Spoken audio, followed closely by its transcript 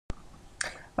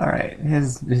Alright,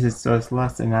 this is Source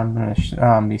Lust, and I'm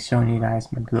gonna be showing you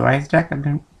guys my Blue Eyes deck I've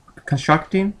been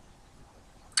constructing.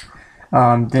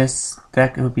 This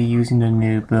deck will be using the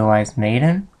new Blue Eyes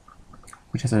Maiden,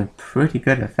 which has a pretty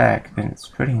good effect, and it's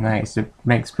pretty nice. It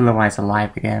makes Blue Eyes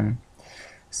alive again.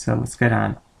 So let's get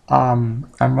on. I'm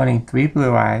running 3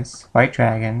 Blue Eyes, White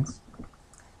Dragons,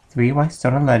 3 White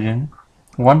Stone Legend,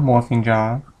 1 Morphing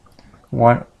Jaw,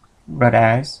 1 Red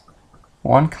Eyes,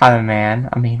 1 Common Man.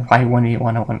 I mean, why wouldn't you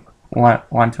want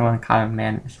to run Common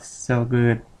Man? It's just so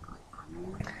good.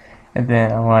 And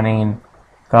then I'm running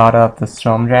God of the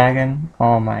Storm Dragon.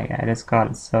 Oh my god, this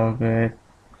god is so good.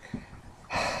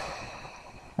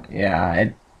 Yeah,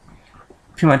 it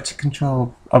pretty much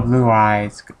control of Blue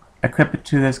Eyes. Equip it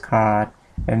to this card,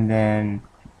 and then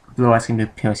Blue Eyes can do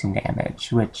piercing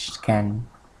damage, which can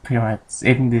pretty much,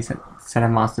 even this set of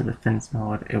monster defense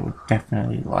mode, it would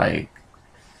definitely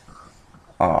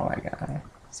oh my god,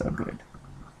 so good.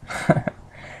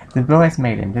 The Blue Eyes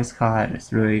Maiden, this card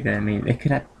is really good. I mean,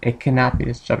 it cannot be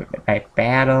destroyed by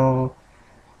battle.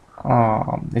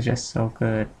 It's just so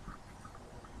good.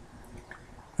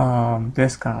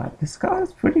 This card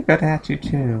is pretty good at you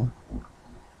too.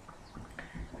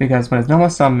 Because when it's normal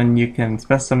summon, you can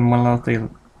special summon one level 3,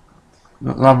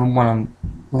 level 1 on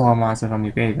lower monster from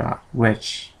your graveyard,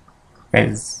 which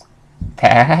is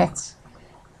that,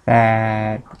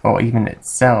 or even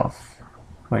itself,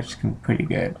 which can be pretty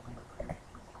good.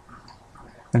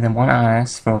 And then 1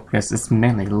 honest focus is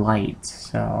mainly light,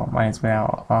 so might as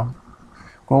well.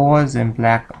 Gores and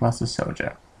Black Luster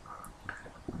Soldier.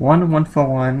 1 for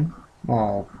 1.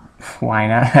 Well, why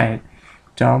not?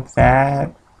 Dump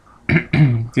that.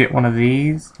 Get one of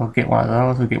these, or get one of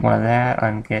those, or get one of that,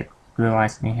 and get Blue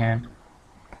Eyes in your hand.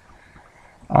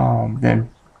 Then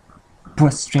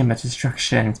put Stream of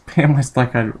Destruction. It's pretty much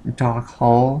like a dark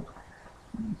hole.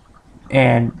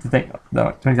 And the thing,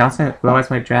 also Blue Eyes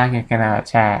White Dragon cannot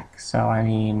attack, so I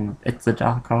mean, it's a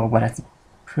dark hole, but it's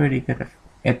pretty good.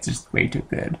 It's just way too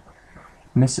good.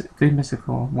 3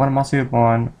 mystical, 1 monster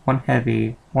reborn, 1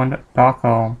 heavy, 1 dark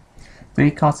hole,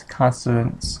 3 constant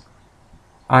constants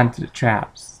onto the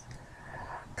traps.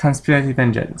 Conspiracy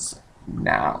Vengeance.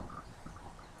 Now,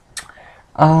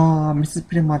 this is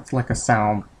pretty much like a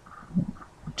sound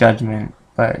judgment,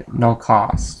 but no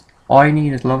cost. All you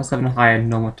need is level 7 higher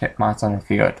normal type monster on the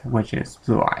field, which is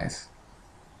Blue Eyes.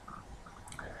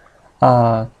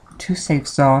 2 safe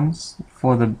zones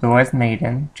for the Blue Eyes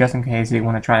Maiden, just in case you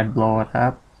want to try to blow it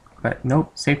up. But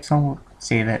nope, safe zone will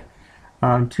save it.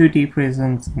 2 deep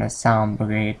prisons and a sound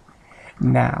brigade.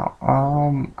 Now,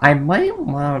 I might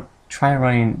want to try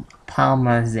running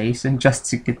Palmization just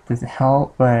to get this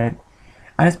help, but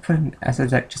I just put it as a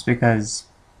deck just because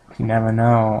you never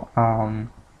know.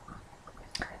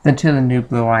 Then to the new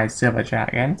Blue Eyes Silver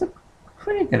Dragon. It's a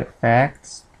pretty good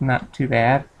effect, not too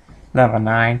bad. Level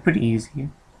 9, pretty easy.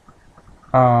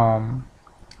 One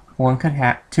could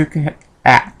have two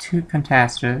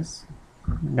Contasters.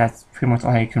 That's pretty much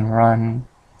all you can run.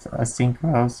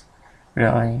 Synchros,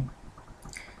 really.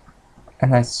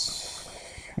 And that's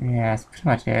pretty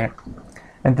much it.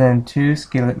 And then 2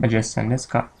 Skillet Magician. This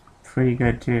got pretty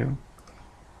good too.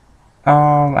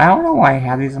 I don't know why I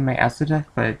have these in my Esther deck,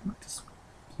 but just,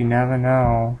 you never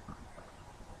know.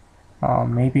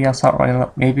 Maybe I'll start running.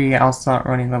 Maybe I'll start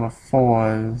running level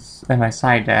 4s in my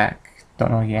side deck.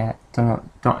 Don't know yet. I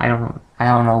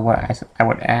don't know what I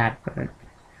would add, but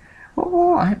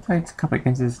well, I played a couple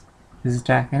against this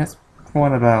deck, and it's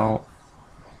won about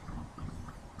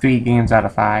 3 games out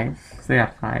of 5, 3 out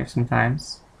of 5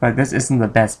 sometimes. But this isn't the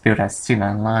best build I've seen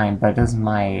online, but this is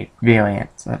my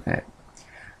variant of it.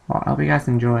 Well, I hope you guys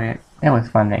enjoy it. It was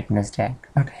fun making this deck.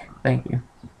 Okay, thank you.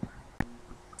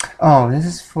 Oh, this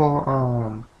is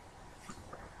for,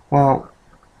 well,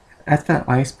 at the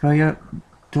Ice Player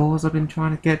duels I've been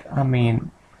trying to get, I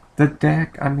mean, the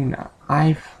deck, I mean,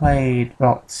 I played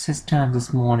about 6 times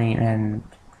this morning, and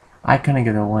I couldn't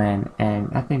get a win, and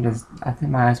I think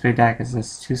my Ice Player deck is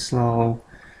just too slow,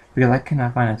 because I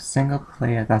cannot find a single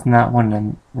player that's not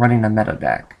running the meta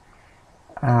deck.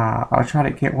 I'll try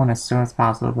to get one as soon as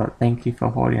possible, but thank you for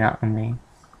holding out on me.